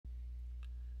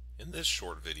In this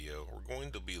short video, we're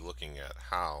going to be looking at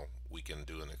how we can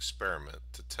do an experiment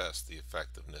to test the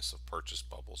effectiveness of purchase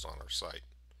bubbles on our site.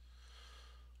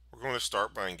 We're going to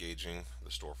start by engaging the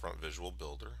StoreFront Visual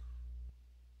Builder,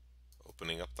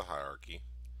 opening up the hierarchy.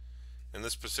 In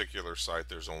this particular site,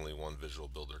 there's only one Visual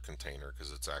Builder container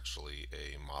because it's actually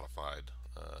a modified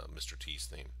Mr. T's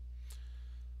theme.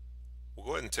 We'll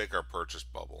go ahead and take our purchase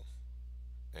bubble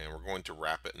and we're going to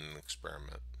wrap it in an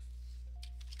experiment.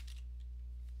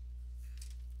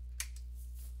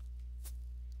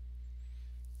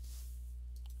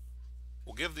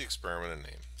 We'll give the experiment a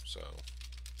name. So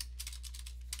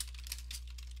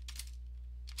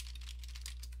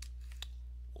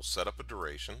we'll set up a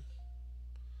duration.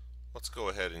 Let's go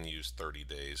ahead and use 30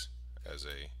 days as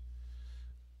a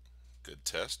good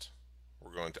test.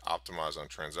 We're going to optimize on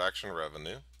transaction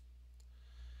revenue.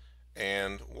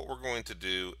 And what we're going to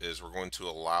do is we're going to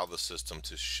allow the system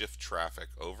to shift traffic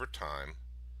over time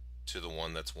to the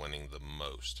one that's winning the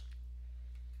most.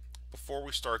 Before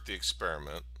we start the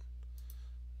experiment,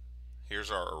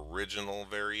 here's our original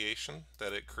variation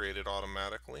that it created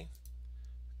automatically.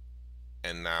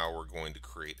 And now we're going to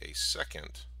create a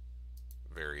second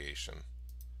variation.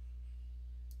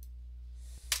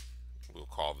 We'll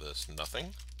call this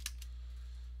nothing.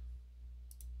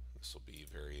 This will be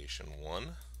variation 1.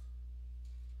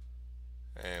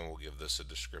 And we'll give this a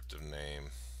descriptive name.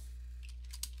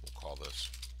 We'll call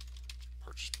this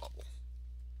purchase bubble.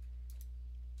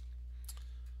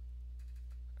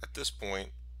 At this point,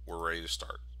 we're ready to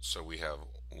start. So we have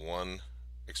one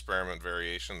experiment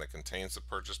variation that contains the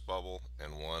purchase bubble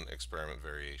and one experiment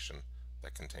variation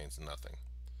that contains nothing.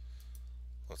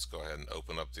 Let's go ahead and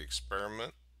open up the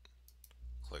experiment.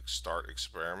 Click Start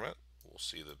Experiment. We'll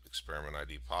see the experiment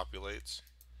ID populates,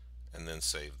 and then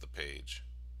save the page.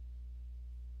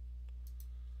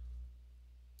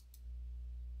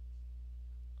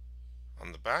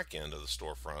 On the back end of the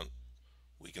storefront,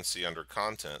 we can see under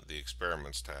Content the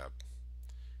Experiments tab.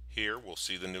 Here we'll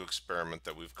see the new experiment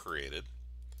that we've created,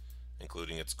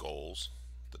 including its goals,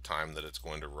 the time that it's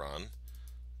going to run,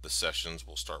 the sessions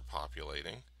will start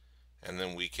populating, and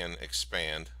then we can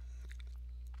expand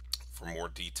for more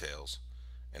details.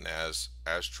 And as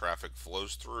traffic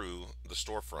flows through the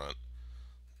storefront,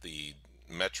 the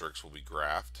metrics will be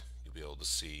graphed. You'll be able to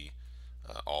see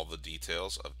all the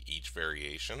details of each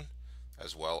variation,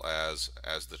 as well as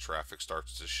the traffic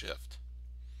starts to shift.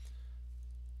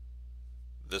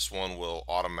 This one will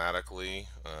automatically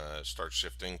start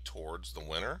shifting towards the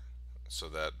winner, so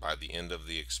that by the end of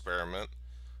the experiment,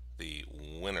 the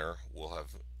winner will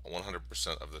have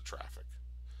 100% of the traffic.